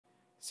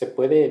¿Se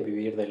puede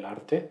vivir del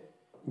arte?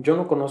 Yo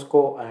no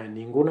conozco a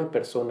ninguna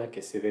persona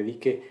que se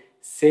dedique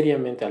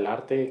seriamente al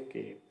arte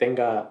que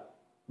tenga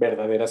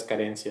verdaderas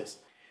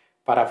carencias.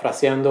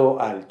 Parafraseando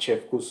al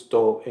chef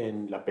Gusteau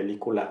en la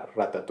película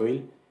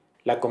Ratatouille,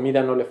 la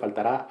comida no le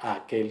faltará a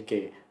aquel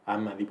que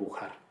ama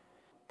dibujar.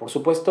 Por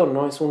supuesto,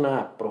 no es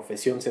una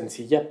profesión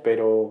sencilla,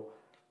 pero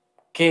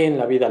 ¿qué en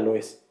la vida lo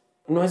es?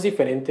 No es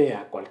diferente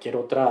a cualquier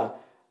otra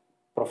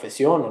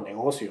profesión o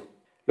negocio.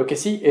 Lo que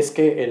sí es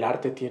que el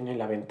arte tiene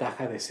la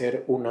ventaja de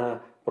ser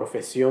una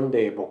profesión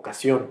de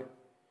vocación.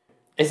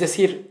 Es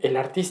decir, el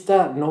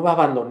artista no va a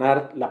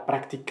abandonar la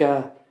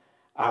práctica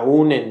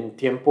aún en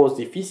tiempos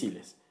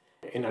difíciles.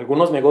 En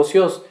algunos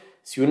negocios,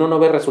 si uno no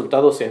ve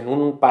resultados en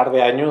un par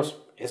de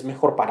años, es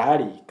mejor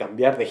parar y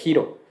cambiar de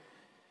giro.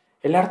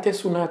 El arte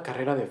es una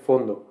carrera de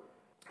fondo.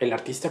 El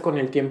artista con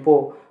el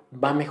tiempo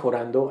va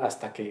mejorando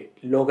hasta que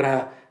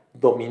logra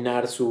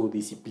dominar su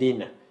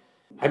disciplina.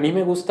 A mí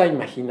me gusta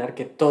imaginar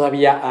que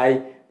todavía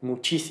hay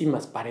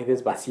muchísimas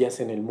paredes vacías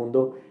en el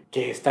mundo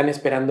que están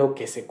esperando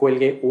que se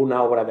cuelgue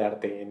una obra de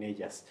arte en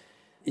ellas.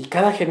 Y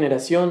cada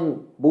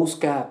generación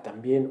busca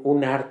también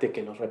un arte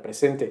que los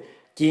represente.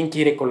 ¿Quién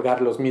quiere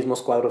colgar los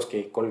mismos cuadros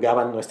que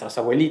colgaban nuestras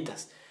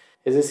abuelitas?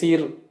 Es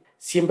decir,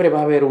 siempre va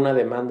a haber una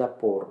demanda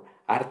por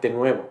arte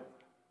nuevo.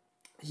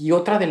 Y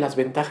otra de las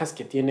ventajas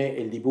que tiene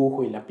el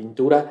dibujo y la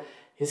pintura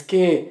es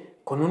que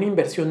con una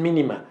inversión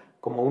mínima,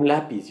 como un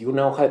lápiz y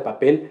una hoja de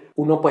papel,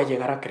 uno puede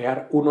llegar a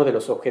crear uno de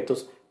los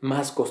objetos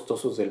más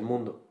costosos del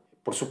mundo.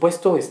 Por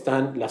supuesto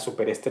están las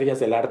superestrellas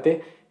del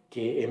arte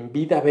que en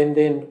vida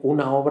venden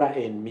una obra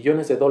en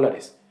millones de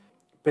dólares,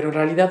 pero en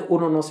realidad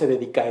uno no se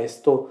dedica a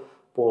esto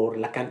por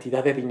la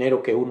cantidad de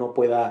dinero que uno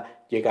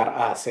pueda llegar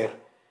a hacer.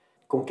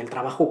 Con que el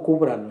trabajo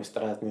cubra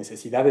nuestras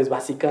necesidades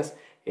básicas,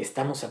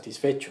 estamos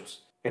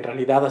satisfechos. En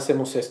realidad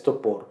hacemos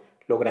esto por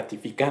lo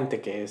gratificante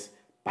que es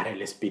para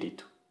el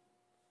espíritu.